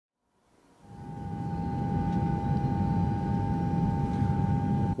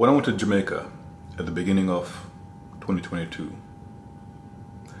When I went to Jamaica at the beginning of 2022,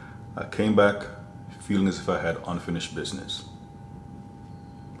 I came back feeling as if I had unfinished business.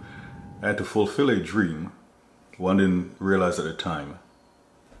 I had to fulfill a dream one didn't realize at the time.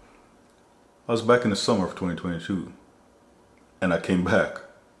 I was back in the summer of 2022, and I came back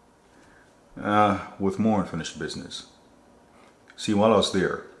with more unfinished business. See, while I was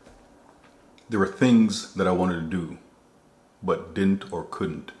there were things that I wanted to do, but didn't or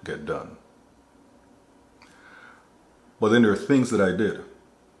couldn't get done. But then there are things that I did,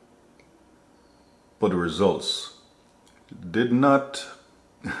 but the results did not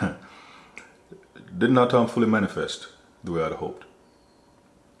fully manifest the way I'd hoped.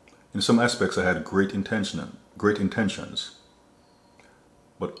 In some aspects, I had great intentions,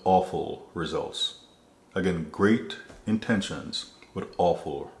 but awful results. Again, great intentions, but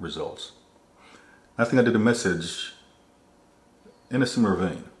awful results. I think I did a message in a similar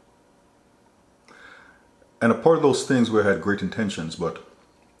vein. And a part of those things where I had great intentions, but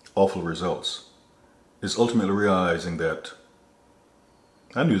awful results, is ultimately realizing that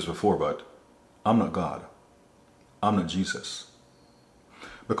I knew this before, but I'm not God. I'm not Jesus.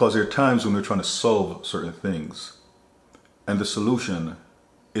 Because there are times when we're trying to solve certain things, and the solution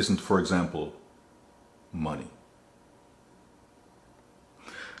isn't, for example, money.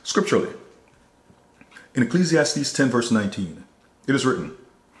 Scripturally, in Ecclesiastes 10 verse 19, it is written,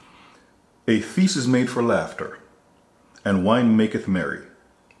 "A feast is made for laughter, and wine maketh merry,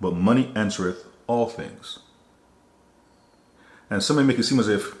 but money answereth all things." And some may make it seem as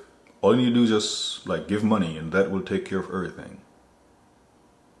if all you need to do is just give money and that will take care of everything.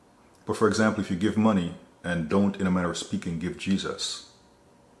 But for example, if you give money and don't, in a manner of speaking, give Jesus,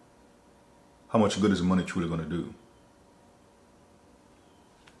 how much good is money truly going to do?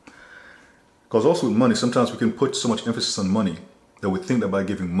 Because also with money, sometimes we can put so much emphasis on money that we think that by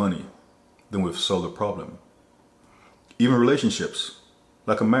giving money, then we've solved the problem. Even relationships,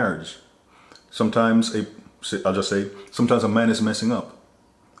 like a marriage, sometimes sometimes a man is messing up,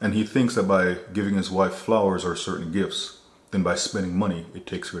 and he thinks that by giving his wife flowers or certain gifts, then by spending money, it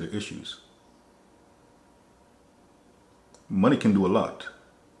takes care of the issues. Money can do a lot,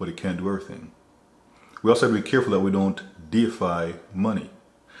 but it can't do everything. We also have to be careful that we don't deify money.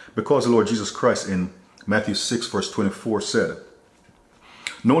 Because the Lord Jesus Christ in Matthew 6 verse 24 said,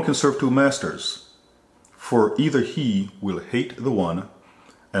 "No one can serve two masters, for either he will hate the one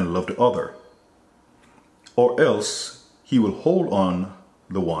and love the other, or else he will hold on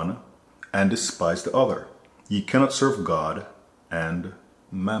the one and despise the other. Ye cannot serve God and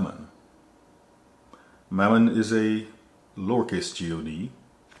mammon." Mammon is a lowercase god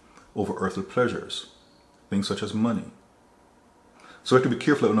over earthly pleasures, things such as money. So we have to be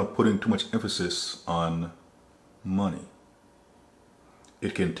careful that we're not putting too much emphasis on money.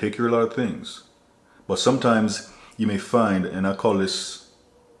 It can take care of a lot of things, but sometimes you may find, and I call this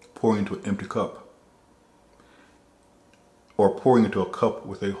pouring into an empty cup, or pouring into a cup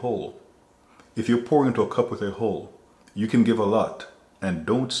with a hole. If you're pouring into a cup with a hole, you can give a lot and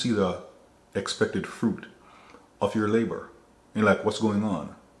don't see the expected fruit of your labor. And you're like, what's going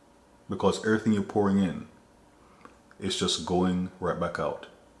on? Because everything you're pouring in is just going right back out.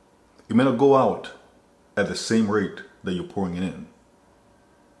 It may not go out at the same rate that you're pouring it in,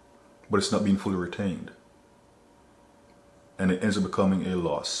 but it's not being fully retained. And it ends up becoming a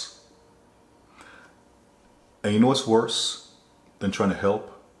loss. And you know what's worse than trying to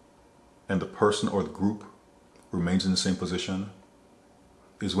help and the person or the group remains in the same position?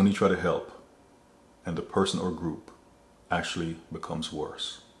 Is when you try to help and the person or group actually becomes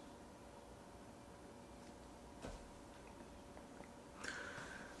worse.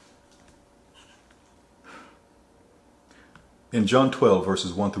 In John 12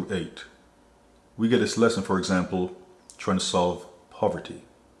 verses 1 through 8, we get this lesson, for example, trying to solve poverty.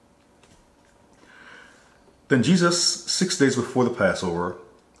 "Then Jesus, 6 days before the Passover,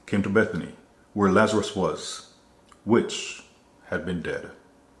 came to Bethany, where Lazarus was, which had been dead.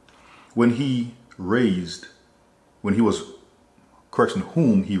 Whom he raised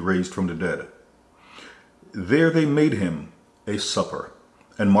from the dead. There they made him a supper,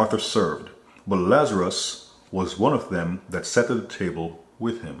 and Martha served, but Lazarus was one of them that sat at the table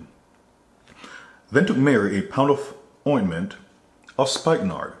with him. Then took Mary a pound of ointment of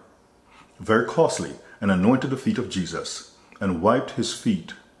spikenard, very costly, and anointed the feet of Jesus, and wiped his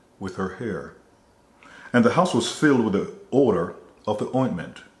feet with her hair. And the house was filled with the odor of the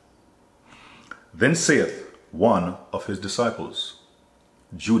ointment. Then saith one of his disciples,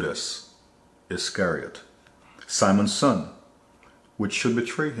 Judas Iscariot, Simon's son, which should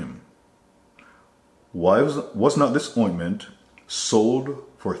betray him, was not this ointment sold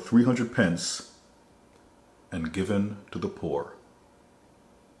for 300 pence and given to the poor.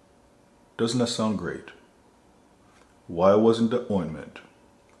 Doesn't that sound great? Why wasn't the ointment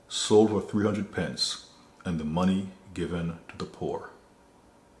sold for 300 pence and the money given to the poor?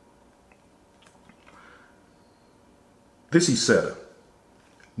 This he said,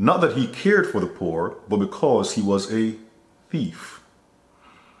 not that he cared for the poor, but because he was a thief,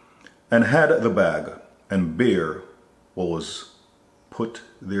 and had the bag, and bare what was put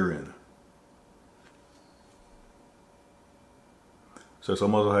therein. So it's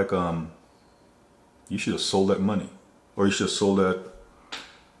almost like you should have sold that money, or you should have sold that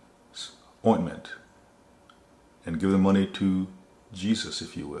ointment and given the money to Jesus,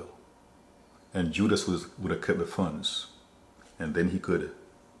 if you will. And Judas would have kept the funds, and then he could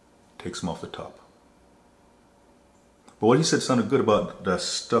take some off the top. But what he said sounded good about that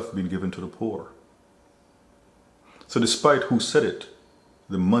stuff being given to the poor. So despite who said it,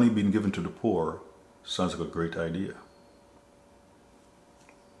 the money being given to the poor sounds like a great idea.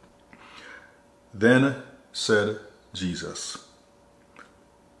 Then said Jesus,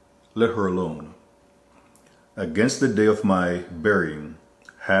 let her alone. Against the day of my burying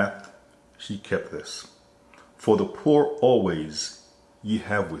hath she kept this. For the poor always ye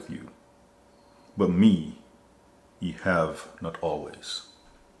have with you, but me ye have not always.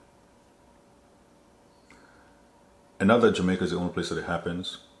 And not that Jamaica is the only place that it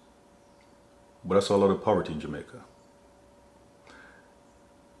happens, but I saw a lot of poverty in Jamaica.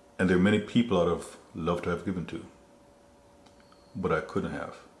 And there are many people out of love to have given to, but I couldn't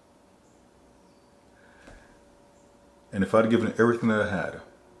have. And if I'd given everything that I had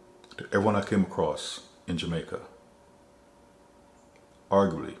to everyone I came across in Jamaica,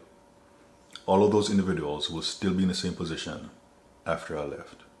 arguably, all of those individuals will still be in the same position after I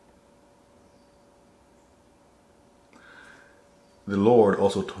left. The Lord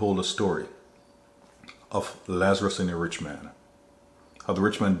also told a story of Lazarus and a rich man. How the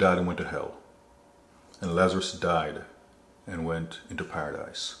rich man died and went to hell, and Lazarus died and went into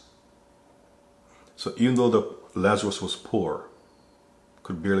paradise. So even though Lazarus was poor,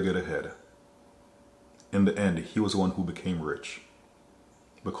 could barely get ahead, in the end he was the one who became rich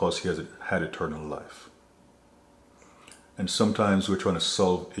because he had eternal life. And sometimes we're trying to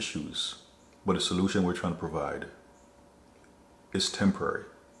solve issues, but the solution we're trying to provide is temporary.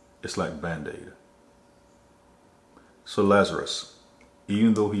 It's like Band-Aid. So Lazarus,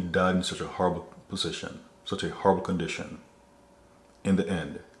 even though he died in such a horrible position, such a horrible condition, in the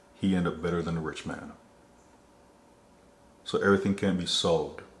end, he ended up better than the rich man. So everything can't be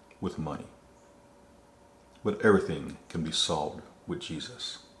solved with money, but everything can be solved with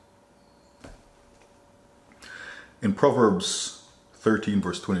Jesus. In Proverbs 13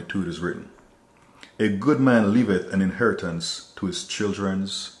 verse 22 it is written, a good man leaveth an inheritance to his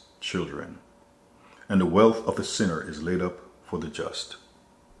children's children, and the wealth of the sinner is laid up for the just.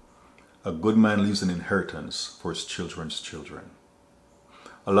 A good man leaves an inheritance for his children's children.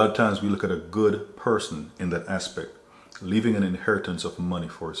 A lot of times we look at a good person in that aspect, leaving an inheritance of money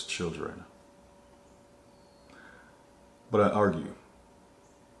for his children. But I argue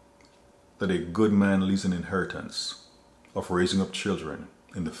that a good man leaves an inheritance of raising up children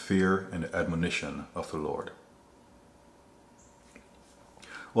in the fear and the admonition of the Lord.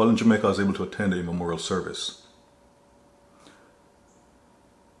 While in Jamaica, I was able to attend a memorial service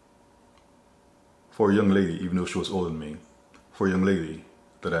for a young lady, even though she was older than me, for a young lady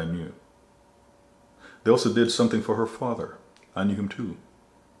that I knew. They also did something for her father. I knew him too.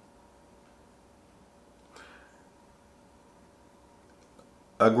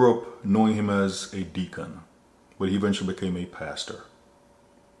 I grew up knowing him as a deacon, but he eventually became a pastor.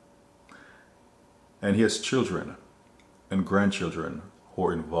 And he has children and grandchildren who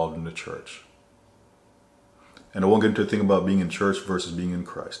are involved in the church. And I won't get into the thing about being in church versus being in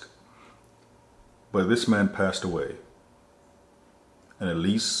Christ. But this man passed away. And at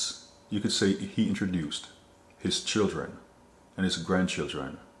least you could say he introduced his children and his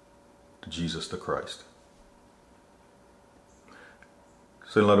grandchildren to Jesus the Christ.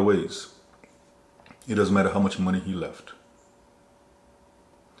 So in a lot of ways, it doesn't matter how much money he left,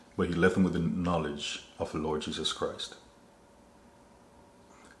 but he left them with the knowledge of the Lord Jesus Christ.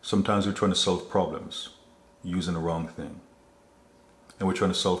 Sometimes we're trying to solve problems using the wrong thing. And we're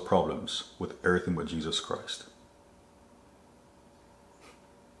trying to solve problems with everything but Jesus Christ.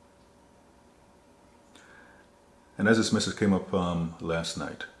 And as this message came up last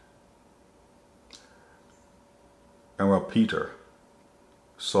night, and while Peter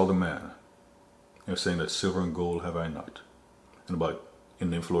saw the man, and was saying that silver and gold have I not, and about in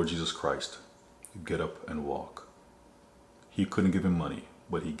the name of the Lord Jesus Christ, get up and walk. He couldn't give him money,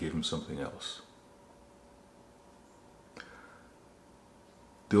 but he gave him something else.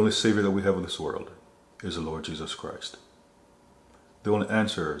 The only Savior that we have in this world is the Lord Jesus Christ. The only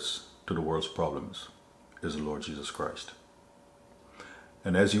answers to the world's problems is the Lord Jesus Christ.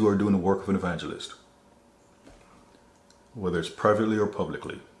 And as you are doing the work of an evangelist, whether it's privately or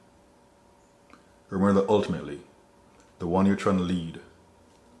publicly, remember that ultimately, the one you're trying to lead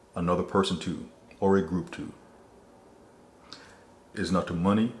another person to, or a group to, is not to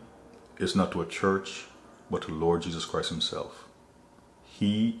money, is not to a church, but to the Lord Jesus Christ himself.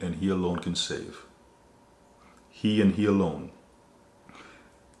 He and he alone can save. He and he alone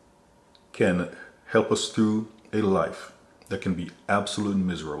can help us through a life that can be absolutely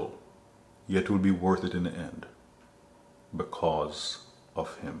miserable, yet will be worth it in the end because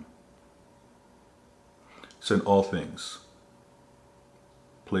of him. So in all things,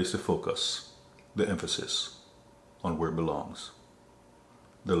 place the focus, the emphasis on where it belongs,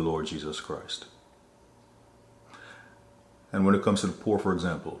 the Lord Jesus Christ. And when it comes to the poor, for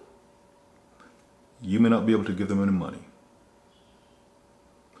example, you may not be able to give them any money.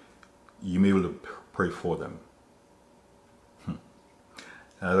 You may be able to pray for them.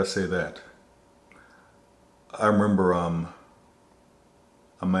 As I say that, I remember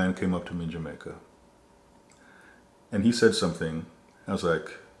a man came up to me in Jamaica, and he said something. I was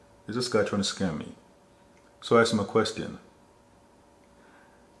like, is this guy trying to scam me? So I asked him a question.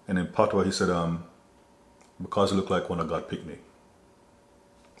 And in Patois he said, because I look like one of God's picnic.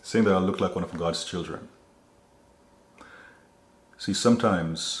 Saying that I look like one of God's children. See,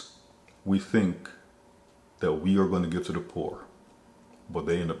 sometimes we think that we are going to give to the poor, but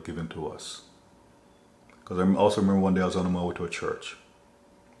they end up giving to us. Because I also remember one day I was on my way to a church,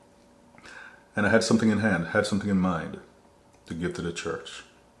 and I had something in hand, had something in mind to give to the church.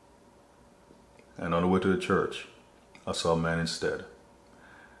 And on the way to the church, I saw a man instead,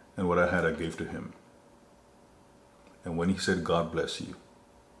 and what I had I gave to him. And when he said, God bless you,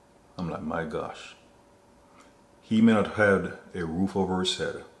 I'm like, my gosh. He may not have had a roof over his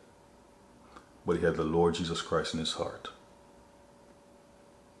head, but he had the Lord Jesus Christ in his heart.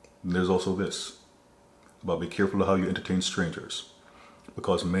 And there's also this, about be careful of how you entertain strangers,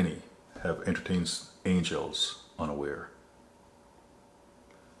 because many have entertained angels unaware.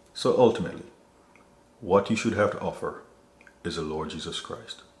 So ultimately, what you should have to offer is the Lord Jesus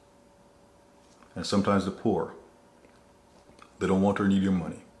Christ. And sometimes the poor, they don't want or need your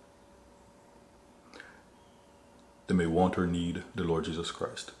money. They may want or need the Lord Jesus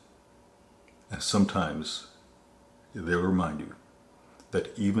Christ. And sometimes they'll remind you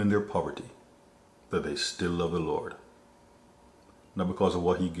that even in their poverty, that they still love the Lord. Not because of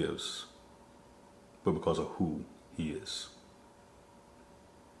what he gives, but because of who he is.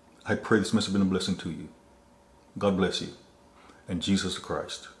 I pray this message has been a blessing to you. God bless you. And Jesus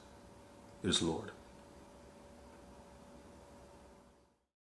Christ is Lord.